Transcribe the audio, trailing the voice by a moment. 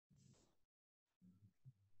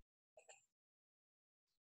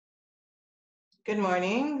Good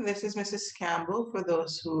morning. This is Mrs. Campbell for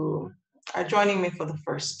those who are joining me for the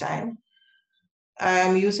first time.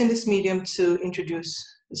 I'm using this medium to introduce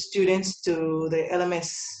the students to the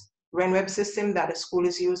LMS RenWeb system that the school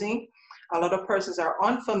is using. A lot of persons are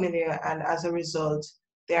unfamiliar, and as a result,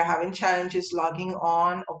 they're having challenges logging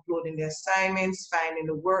on, uploading the assignments, finding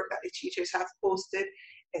the work that the teachers have posted,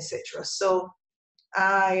 etc. So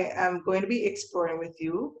I am going to be exploring with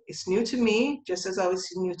you. It's new to me, just as I was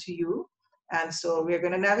new to you. And so we're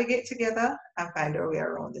going to navigate together and find our way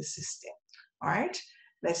around the system. All right,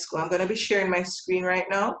 let's go. I'm going to be sharing my screen right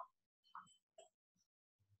now.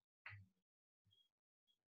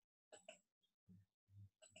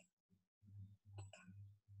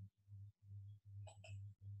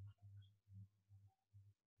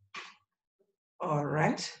 All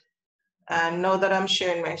right. And now that I'm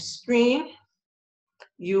sharing my screen,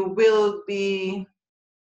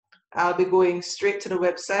 I'll be going straight to the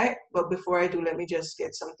website. But before I do, let me just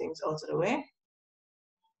get some things out of the way.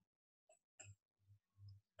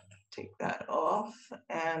 Take that off,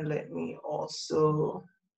 and let me also,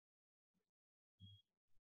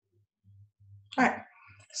 all right.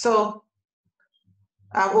 So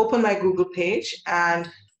I've opened my Google page, and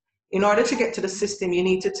in order to get to the system, you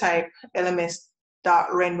need to type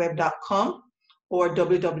lms.renweb.com or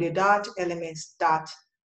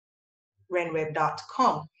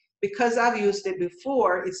www.lms.renweb.com. Because I've used it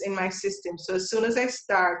before, it's in my system. So as soon as I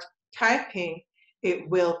start typing, it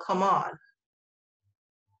will come on.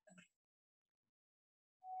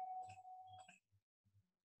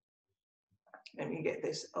 Let me get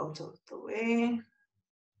this out of the way.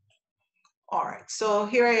 All right, so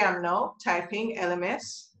here I am now typing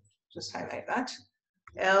LMS. Just highlight that.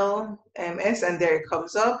 LMS, and there it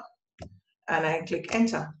comes up, and I click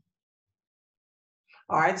enter.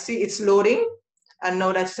 All right, see, it's loading, and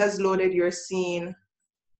now that it has loaded, you're seeing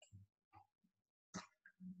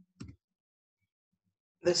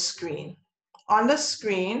the screen. On the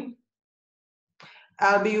screen,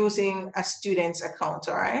 I'll be using a student's account,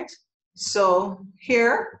 all right? So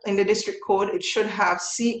here in the district code, it should have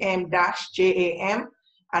CM-JAM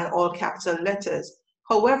and all capital letters.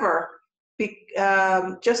 However,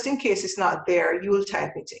 just in case it's not there, you'll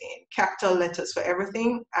type it in, capital letters for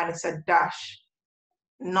everything, and it's a dash,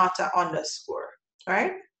 not an underscore,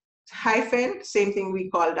 right? Hyphen, same thing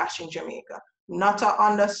we call dash in Jamaica. Not an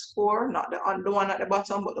underscore, not the one at the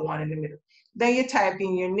bottom, but the one in the middle. Then you type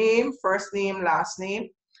in your name, first name, last name.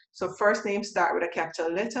 So first name start with a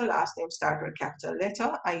capital letter, last name start with a capital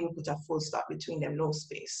letter, and you put a full stop between them, no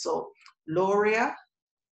space. So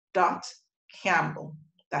Loria.Campbell,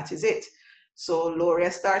 that is it. So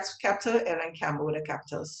Loria starts with capital L and Campbell with a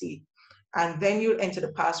capital C. And then you enter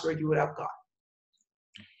the password you would have got.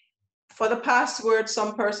 For the password,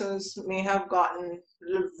 some persons may have gotten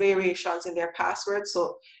variations in their password,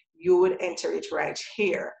 so you would enter it right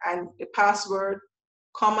here. And the password,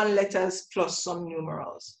 common letters plus some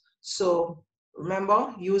numerals. So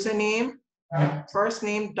remember, username, first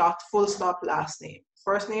name, dot, full stop, last name.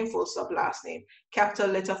 First name, full stop, last name. Capital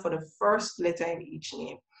letter for the first letter in each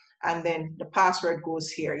name. And then the password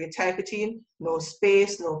goes here. You type it in, no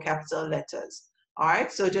space, no capital letters. All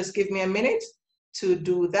right, so just give me a minute to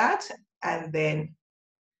do that, and then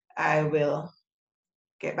I will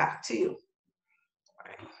get back to you. All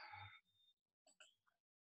right.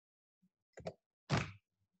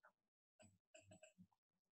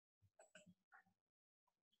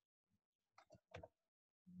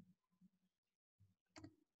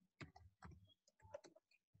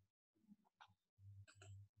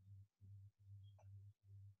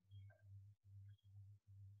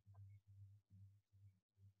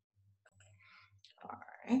 All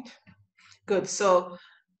right, good. So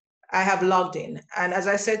I have logged in, and as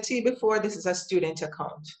I said to you before, this is a student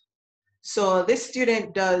account. So this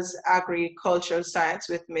student does agricultural science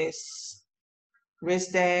with Miss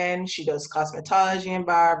Risden. She does cosmetology and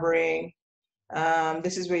barbering.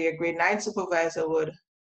 This is where your grade 9 supervisor would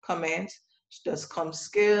comment. She does com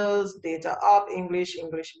skills, data up, English,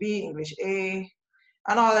 English B, English A,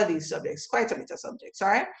 and all of these subjects, quite a bit of subjects, all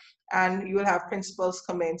right? And you will have principals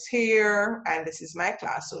comments here, and this is my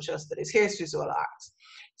class, social studies. Here's visual arts.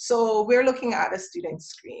 So we're looking at a student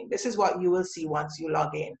screen. This is what you will see once you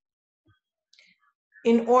log in.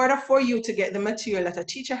 In order for you to get the material that a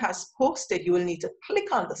teacher has posted, you will need to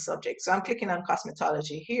click on the subject. So I'm clicking on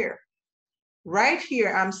cosmetology here. Right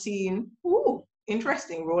here, I'm seeing, ooh,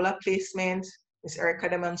 interesting, roller placement, Miss Erica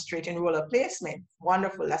demonstrating roller placement.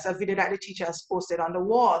 Wonderful. That's a video that the teacher has posted on the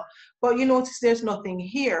wall. But you notice there's nothing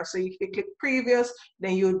here. So if you click previous,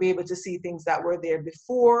 then you'll be able to see things that were there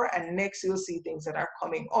before, and next you'll see things that are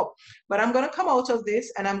coming up. But I'm going to come out of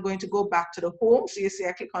this and I'm going to go back to the home. So you see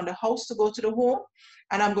I click on the house to go to the home,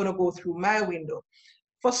 and I'm going to go through my window.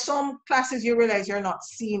 For some classes, you realize you're not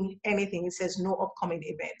seeing anything. It says no upcoming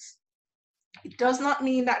events. It does not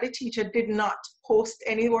mean that the teacher did not post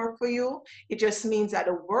any work for you. It just means that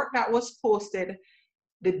the work that was posted,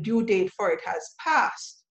 the due date for it has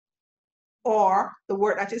passed. Or the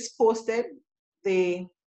work that is posted, the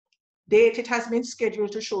date it has been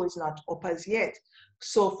scheduled to show is not up as yet.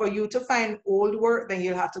 So for you to find old work, then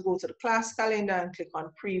you'll have to go to the class calendar and click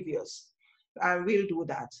on previous. And we'll do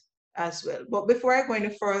that as well. But before I go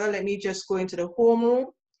any further, let me just go into the homeroom.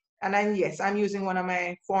 And then, yes, I'm using one of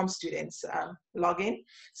my form students' login.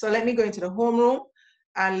 So let me go into the homeroom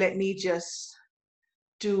and let me just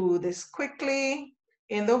do this quickly.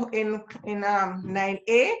 In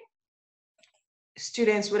 9A,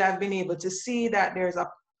 students would have been able to see that there's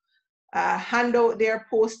a handout there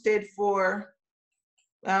posted for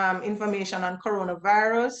information on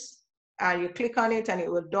coronavirus. And you click on it and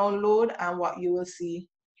it will download, and what you will see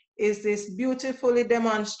is this beautifully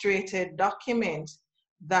demonstrated document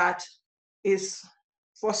that is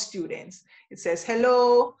for students. It says,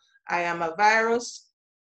 hello, I am a virus,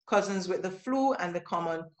 cousins with the flu and the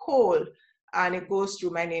common cold. And it goes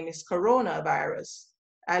through, my name is coronavirus.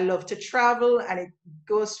 I love to travel, and it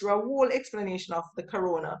goes through a whole explanation of the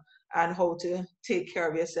corona and how to take care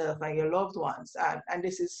of yourself and your loved ones. And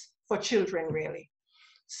this is for children, really.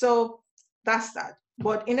 So that's that.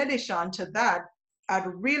 But in addition to that, I'd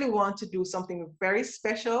really want to do something very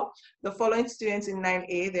special. The following students in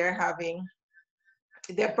 9A, they're having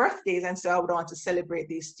their birthdays, and so I would want to celebrate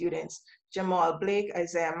these students. Jamal Blake,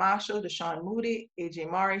 Isaiah Marshall, Deshaun Moody, AJ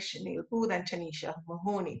Morris, Chanel Booth, and Tanisha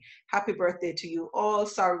Mahoney. Happy birthday to you all.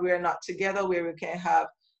 Sorry we're not together where we can have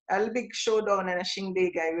a little big showdown and a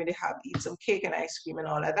shindig. I really have eat some cake and ice cream and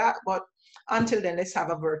all of that. But until then, let's have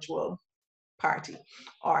a virtual party.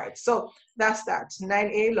 All right, so that's that.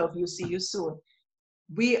 9A, love you, see you soon.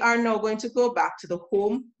 We are now going to go back to the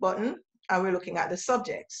home button, and we're looking at the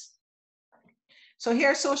subjects. So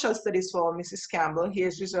here's social studies for Mrs. Campbell.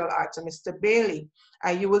 Here's visual arts for Mr. Bailey.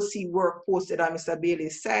 And you will see work posted on Mr.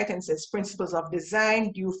 Bailey's site, and says Principles of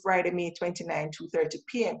Design, due Friday, May 29, 2:30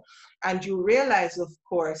 p.m. And you realize, of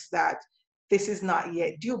course, that this is not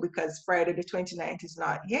yet due because Friday the 29th is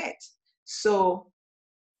not yet. So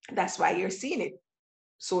that's why you're seeing it.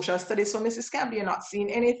 Social studies for Mrs. Campbell, you're not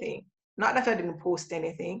seeing anything. Not that I didn't post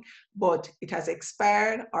anything, but it has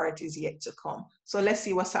expired or it is yet to come. So let's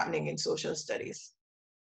see what's happening in social studies.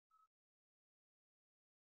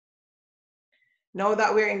 Now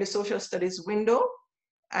that we're in the social studies window,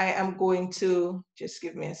 I am going to, just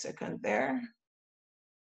give me a second there.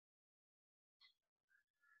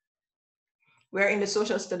 We're in the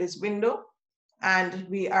social studies window, and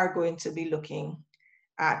we are going to be looking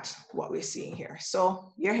at what we're seeing here.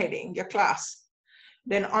 So your heading, your class.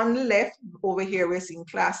 Then on the left over here, we're seeing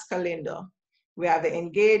class calendar. We have the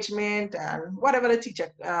engagement and whatever the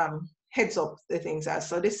teacher heads up the things are.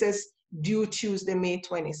 So this says due Tuesday, May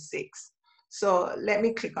 26th. So let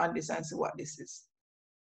me click on this and see what this is.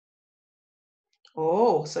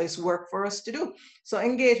 Oh, so it's work for us to do. So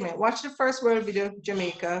engagement, watch the first world video of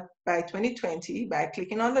Jamaica by 2020 by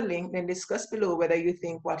clicking on the link, then discuss below whether you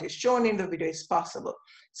think what is shown in the video is possible.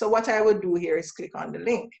 So what I would do here is click on the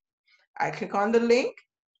link. I click on the link,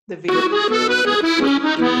 the video, and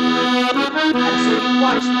so you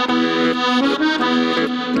watch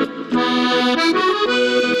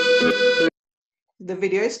the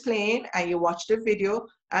video is playing, and you watch the video,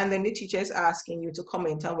 and then the teacher is asking you to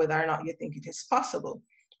comment on whether or not you think it is possible.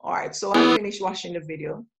 All right, so I'm finished watching the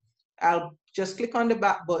video. I'll just click on the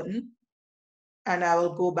back button, and I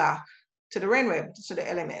will go back to the RenWeb, to the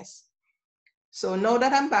LMS. So now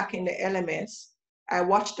that I'm back in the LMS, I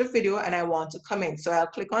watched the video and I want to comment. So I'll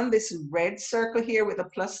click on this red circle here with a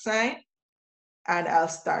plus sign, and I'll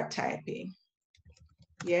start typing.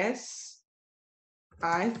 Yes,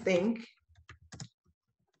 I think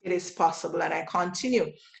it is possible, and I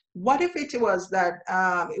continue. What if it was that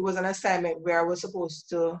it was an assignment where I was supposed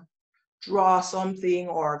to draw something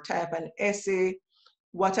or type an essay?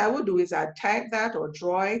 What I would do is I'd type that or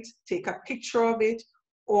draw it, take a picture of it,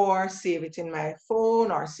 or save it in my phone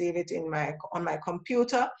or save it in on my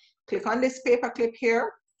computer. Click on this paperclip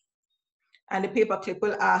here, and the paperclip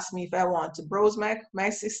will ask me if I want to browse my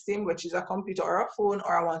system, which is a computer or a phone,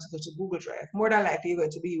 or I want to go to Google Drive. More than likely, you're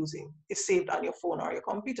going to be using it saved on your phone or your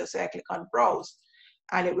computer. So I click on browse.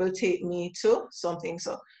 and it will take me to something.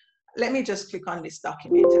 So let me just click on this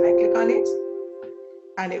document, and I click on it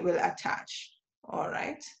and it will attach. All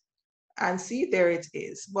right. And see, there it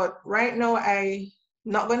is. But right now I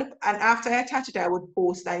not going to, and after I attach it, I would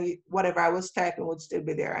post, and whatever I was typing would still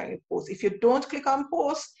be there. I would post. If you don't click on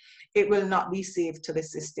post, it will not be saved to the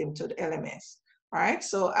system, to the LMS. All right,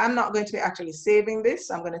 so I'm not going to be actually saving this.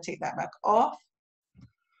 I'm going to take that back off.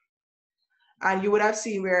 And you would have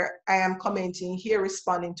seen where I am commenting here,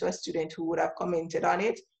 responding to a student who would have commented on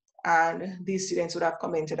it. And these students would have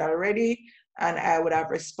commented already, and I would have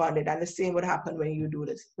responded. And the same would happen when you do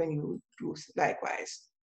this, when you do likewise.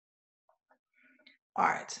 All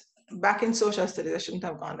right, back in social studies, I shouldn't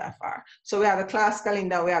have gone that far. So we have a class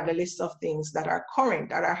calendar, we have the list of things that are current,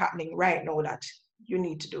 that are happening right now that you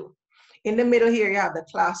need to do. In the middle here, you have the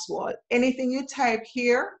class wall. Anything you type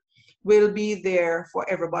here will be there for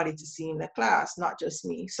everybody to see in the class, not just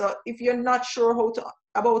me. So if you're not sure how to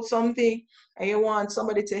about something and you want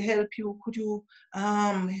somebody to help you, could you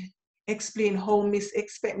explain how Miss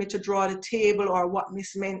expect me to draw the table, or what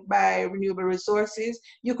Miss meant by renewable resources?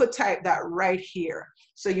 You could type that right here.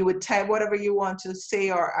 So you would type whatever you want to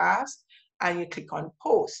say or ask, and you click on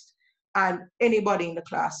post. And anybody in the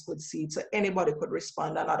class could see it. So anybody could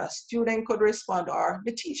respond. Another student could respond, or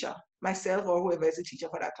the teacher, myself, or whoever is the teacher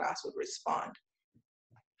for that class would respond.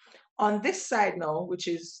 On this side now, which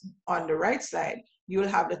is on the right side, you'll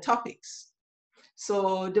have the topics.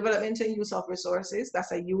 So development and use of resources,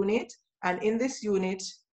 that's a unit. And in this unit,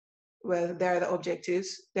 well, there are the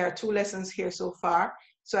objectives. There are 2 lessons here so far.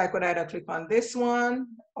 So I could either click on this one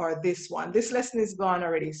or this one. This lesson is gone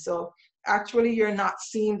already. So actually you're not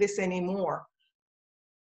seeing this anymore.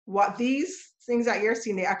 What these things that you're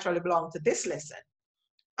seeing, they actually belong to this lesson.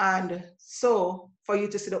 And so for you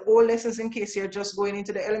to see the old lessons, in case you're just going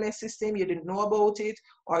into the LMS system, you didn't know about it,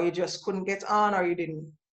 or you just couldn't get on, or you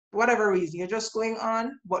didn't, whatever reason, you're just going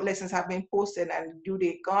on, but lessons have been posted and due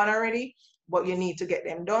date gone already, but you need to get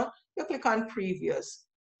them done, you click on previous.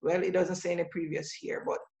 Well, it doesn't say any previous here,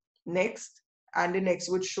 but next, and the next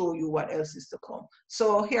would show you what else is to come.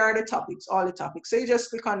 So here are the topics, all the topics. So you just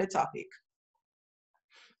click on the topic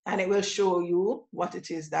and it will show you what it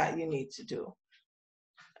is that you need to do.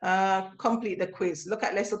 Complete the quiz.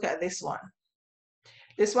 Let's look at this one.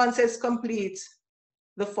 This one says complete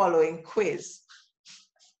the following quiz.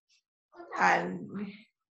 And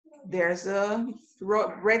there's a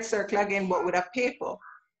red circle again, but with a paper.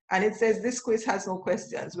 And it says this quiz has no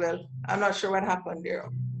questions. Well, I'm not sure what happened there.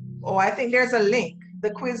 Oh, I think there's a link. The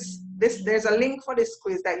quiz, there's a link for this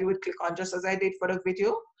quiz that you would click on, just as I did for the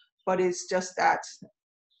video, but it's just that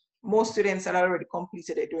most students had already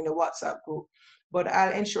completed it during the WhatsApp group. But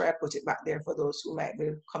I'll ensure I put it back there for those who might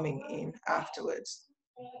be coming in afterwards.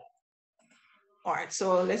 All right,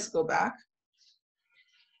 so let's go back.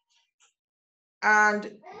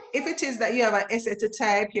 And if it is that you have an essay to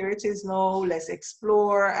type, here it is now, let's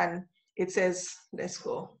explore. And it says, let's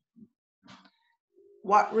go.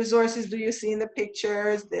 What resources do you see in the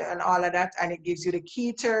pictures and all of that? And it gives you the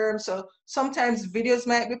key terms. So sometimes videos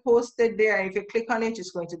might be posted there. And if you click on it, it's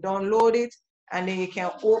going to download it. And then you can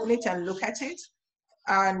open it and look at it.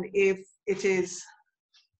 And if it is,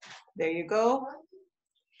 there you go.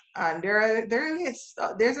 And there's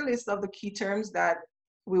a list of the key terms that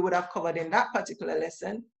we would have covered in that particular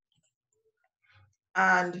lesson.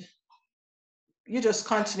 And you just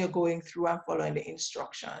continue going through and following the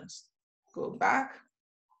instructions. Go back.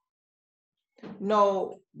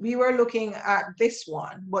 No, we were looking at this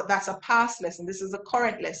one, but that's a past lesson. This is a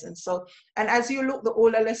current lesson. So, and as you look, the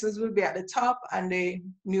older lessons will be at the top and the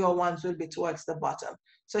newer ones will be towards the bottom.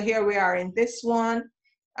 So here we are in this one.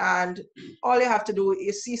 And all you have to do,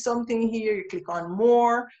 you see something here, you click on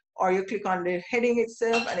more, or you click on the heading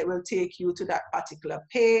itself and it will take you to that particular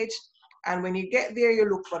page. And when you get there, you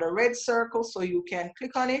look for the red circle so you can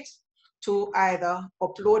click on it to either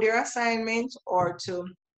upload your assignment or to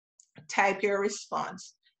type your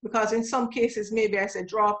response. Because in some cases, maybe I said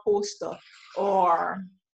draw a poster or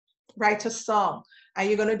write a song, and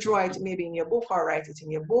you're going to draw it maybe in your book or write it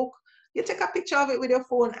in your book. You take a picture of it with your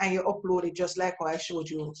phone and you upload it just like what I showed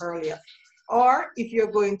you earlier. Or if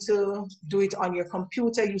you're going to do it on your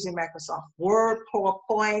computer using Microsoft Word,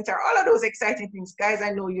 PowerPoint, or all of those exciting things. Guys, I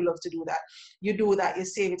know you love to do that. You do that, you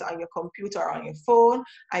save it on your computer or on your phone,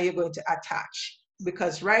 and you're going to attach.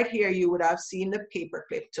 Because right here, you would have seen the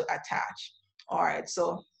paperclip to attach. All right,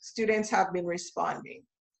 so students have been responding.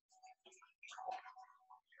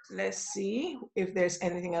 Let's see if there's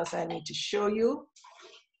anything else I need to show you.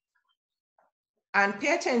 And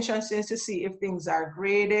pay attention since to see if things are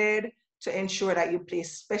graded, to ensure that you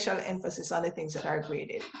place special emphasis on the things that are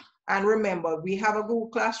graded. And remember, we have a Google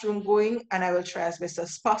Classroom going, and I will try as best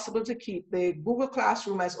as possible to keep the Google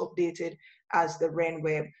Classroom as updated as the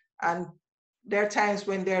RenWeb. And there are times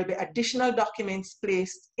when there will be additional documents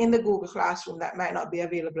placed in the Google Classroom that might not be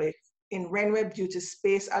available in RenWeb due to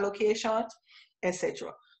space allocation,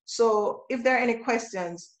 etc. So if there are any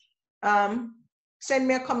questions, send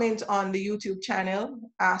me a comment on the YouTube channel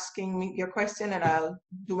asking me your question, and I'll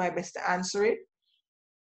do my best to answer it.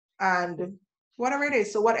 And whatever it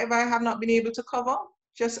is, so whatever I have not been able to cover,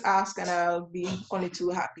 just ask and I'll be only too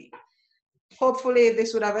happy. Hopefully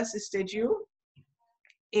this would have assisted you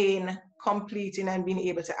in completing and being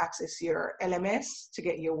able to access your LMS to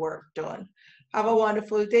get your work done. Have a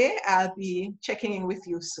wonderful day. I'll be checking in with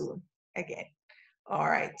you soon again. All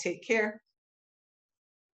right, take care.